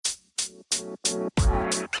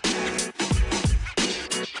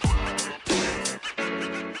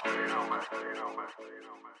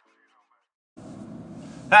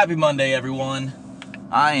Happy Monday, everyone.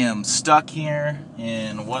 I am stuck here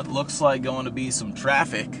in what looks like going to be some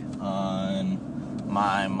traffic on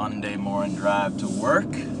my Monday morning drive to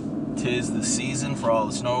work. 'Tis the season for all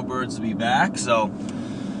the snowbirds to be back, so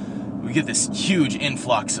we get this huge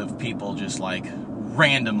influx of people just like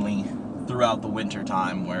randomly throughout the winter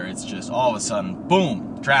time where it's just all of a sudden,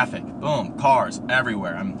 boom, traffic, boom, cars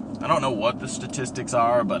everywhere. I don't know what the statistics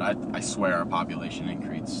are, but I swear our population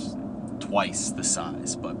increased twice the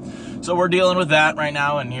size. But so we're dealing with that right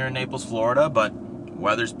now and here in Naples, Florida, but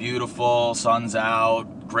weather's beautiful, sun's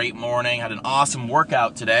out, great morning, had an awesome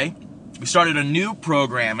workout today. We started a new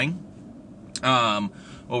programming.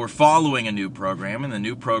 We're following a new program, and the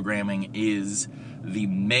new programming is the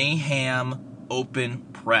Mayhem Open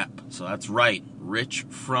Prep. So that's right, Rich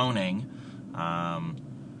Froning,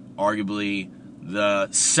 arguably the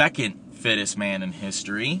second fittest man in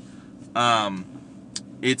history.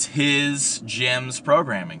 It's his gym's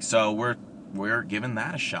programming, so we're giving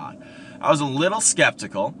that a shot. I was a little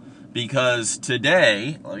skeptical because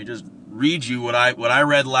today, let me just read you what I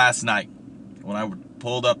read last night when I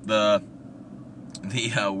pulled up the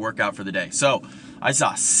workout for the day. So I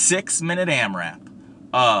saw 6-minute AMRAP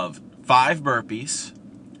of 5 burpees,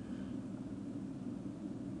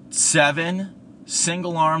 7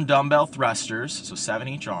 single arm dumbbell thrusters, so 7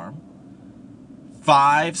 each arm,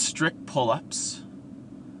 5 strict pull-ups,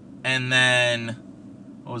 and then,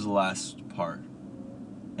 what was the last part?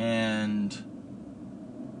 And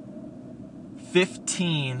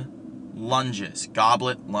 15 lunges,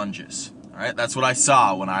 goblet lunges. All right, that's what I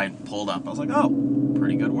saw when I pulled up. I was like, oh,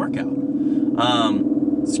 pretty good workout.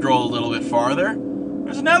 Scroll a little bit farther.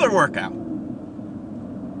 There's another workout.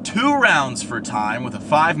 2 rounds for time with a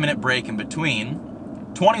 5-minute break in between.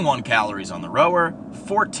 21 calories on the rower,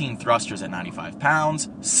 14 thrusters at 95 pounds,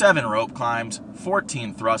 7 rope climbs,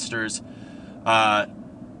 14 thrusters,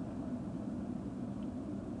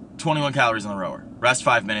 21 calories on the rower. Rest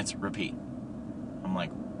 5 minutes, repeat. I'm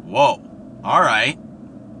like, whoa, all right.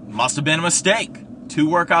 Must have been a mistake. 2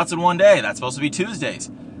 workouts in one day. That's supposed to be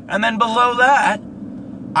Tuesdays. And then below that,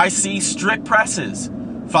 I see strict presses.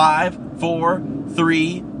 5, 4,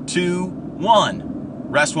 3, 2, 1.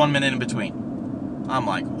 Rest 1 minute in between. I'm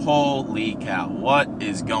like, holy cow, what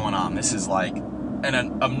is going on? This is like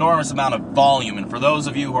an enormous amount of volume. And for those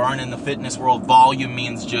of you who aren't in the fitness world, volume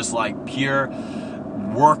means just like pure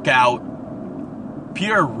workout,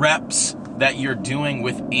 pure reps that you're doing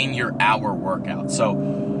within your hour workout. So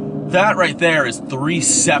that right there is 3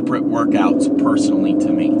 separate workouts personally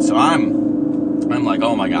to me. So I'm like,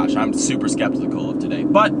 oh my gosh, I'm super skeptical of today.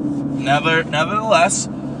 But nevertheless,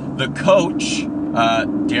 the coach,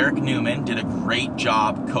 Derek Newman, did a great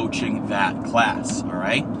job coaching that class, all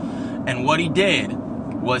right? And what he did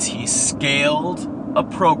was he scaled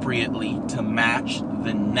appropriately to match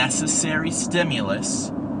the necessary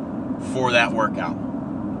stimulus for that workout.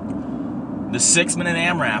 The 6-minute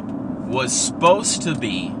AMRAP was supposed to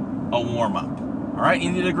be a warm-up. All right,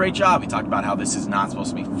 he did a great job. He talked about how this is not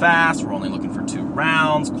supposed to be fast. We're only looking for 2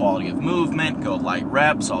 rounds, quality of movement, go light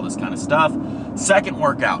reps, all this kind of stuff. Second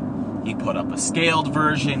workout, he put up a scaled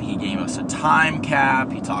version. He gave us a time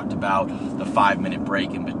cap. He talked about the 5-minute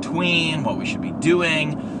break in between, what we should be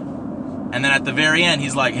doing. And then at the very end,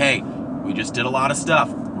 he's like, hey, we just did a lot of stuff.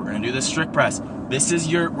 We're going to do this strict press.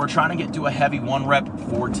 We're trying to get to a heavy 1 rep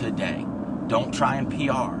for today. Don't try and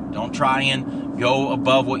PR. Don't try and go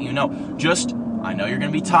above what you know. I know you're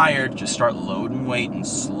going to be tired. Just start loading weight and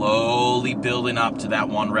slowly building up to that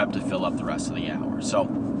 1 rep to fill up the rest of the hour. So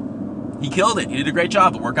he killed it. He did a great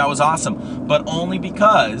job. The workout was awesome, but only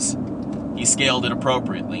because he scaled it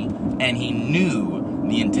appropriately and he knew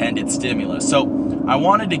the intended stimulus. So I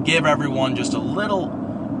wanted to give everyone just a little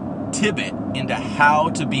tidbit into how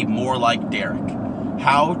to be more like Derek,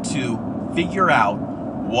 how to figure out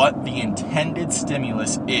what the intended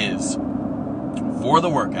stimulus is for the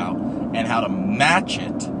workout and how to match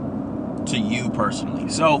it to you personally.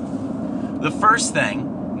 So the first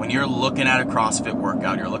thing, when you're looking at a CrossFit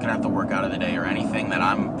workout, you're looking at the workout of the day or anything that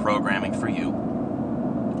I'm programming for you,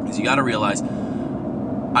 is you got to realize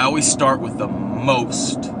I always start with the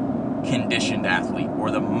most conditioned athlete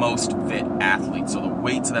or the most fit athlete. So the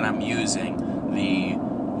weights that I'm using, the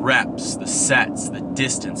reps, the sets, the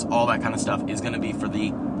distance, all that kind of stuff is going to be for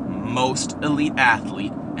the most elite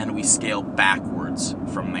athlete, and we scale backwards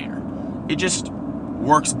from there. It just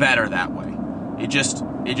works better that way. It just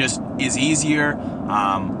is easier.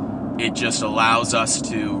 It just allows us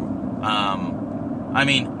to,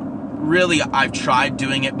 really, I've tried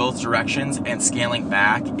doing it both directions, and scaling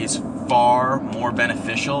back is far more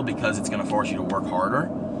beneficial because it's going to force you to work harder,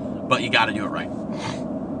 but you got to do it right.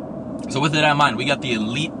 So with that in mind, we got the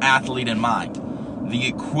elite athlete in mind. The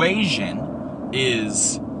equation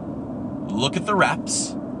is look at the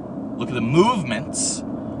reps, look at the movements,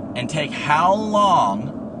 and take how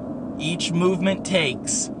long each movement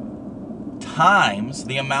takes times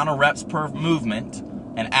the amount of reps per movement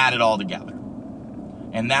and add it all together.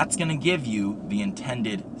 And that's going to give you the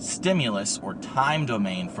intended stimulus or time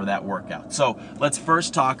domain for that workout. So let's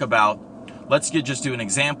first talk about, just do an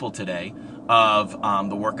example today of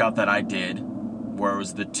the workout that I did where it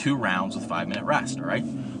was the 2 rounds with 5-minute rest, all right?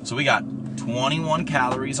 So we got 21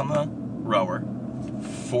 calories on the rower,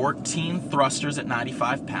 14 thrusters at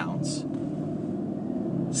 95 pounds,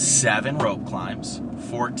 7 rope climbs,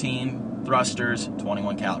 14 thrusters,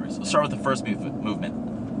 21 calories. Let's start with the first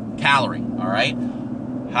movement. Calorie, all right?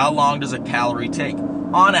 How long does a calorie take?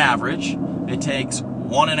 On average, it takes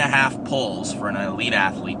 1.5 pulls for an elite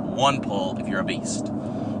athlete, 1 pull if you're a beast.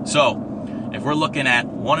 So, if we're looking at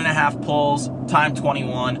 1.5 pulls times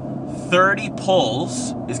 21, 30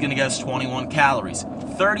 pulls is going to get us 21 calories.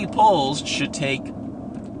 30 pulls should take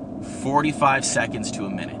 45 seconds to a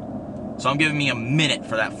minute. So I'm giving me a minute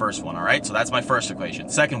for that first one, all right? So that's my first equation.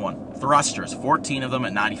 Second one, thrusters, 14 of them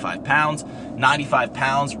at 95 pounds. 95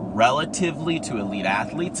 pounds relatively to elite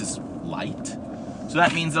athletes is light. So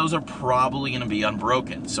that means those are probably going to be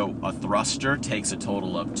unbroken. So a thruster takes a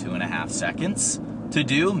total of 2.5 seconds to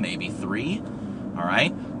do, maybe 3, all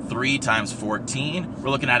right? 3 times 14, we're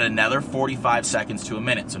looking at another 45 seconds to a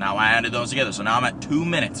minute. So now I added those together. So now I'm at 2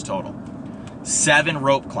 minutes total. 7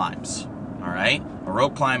 rope climbs, all right? A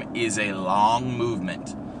rope climb is a long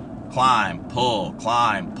movement. Climb, pull,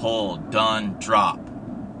 done, drop.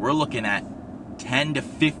 We're looking at 10 to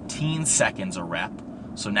 15 seconds a rep.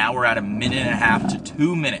 So now we're at 1.5 minutes to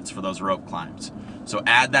 2 minutes for those rope climbs. So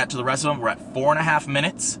add that to the rest of them, we're at 4.5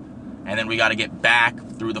 minutes, and then we got to get back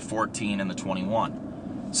through the 14 and the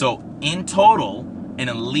 21. So in total, an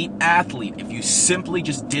elite athlete, if you simply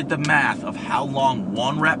just did the math of how long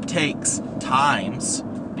 1 rep takes times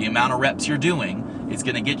the amount of reps you're doing, is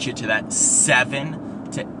going to get you to that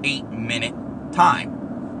 7 to 8 minute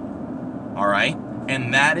time. All right?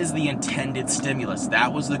 And that is the intended stimulus.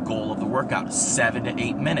 That was the goal of the workout, 7 to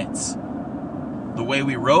 8 minutes. The way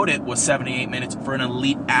we wrote it was 7 to 8 minutes for an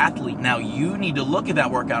elite athlete. Now you need to look at that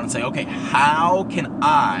workout and say, okay, how can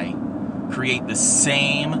I create the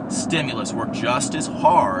same stimulus, work just as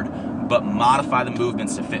hard, but modify the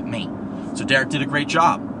movements to fit me? So Derek did a great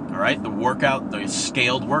job. All right, the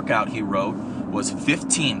scaled workout he wrote was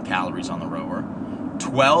 15 calories on the rower,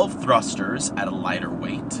 12 thrusters at a lighter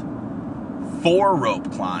weight, 4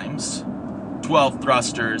 rope climbs, 12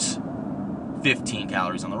 thrusters, 15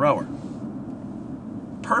 calories on the rower.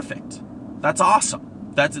 Perfect. That's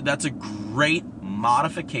awesome. That's a great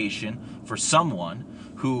modification for someone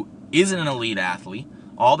who isn't an elite athlete.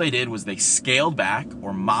 All they did was they scaled back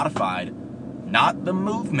or modified not the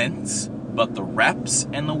movements, but the reps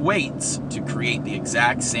and the weights to create the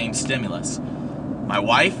exact same stimulus. My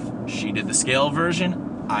wife, she did the scale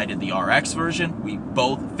version, I did the RX version. We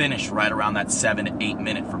both finished right around that 7 to 8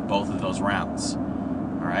 minute for both of those rounds.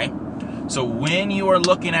 All right? So when you are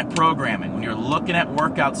looking at programming, when you're looking at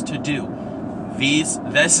workouts to do,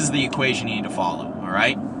 this is the equation you need to follow, all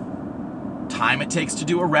right? Time it takes to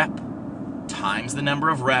do a rep times the number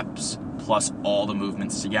of reps plus all the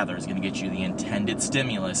movements together is going to get you the intended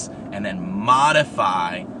stimulus, and then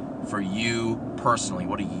modify for you personally.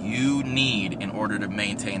 What do you need in order to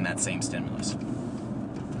maintain that same stimulus?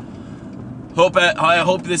 I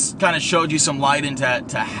hope this kind of showed you some light into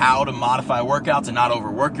how to modify workouts and not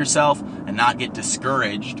overwork yourself and not get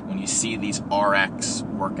discouraged when you see these RX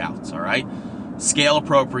workouts, all right? Scale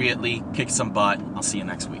appropriately, kick some butt. I'll see you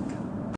next week.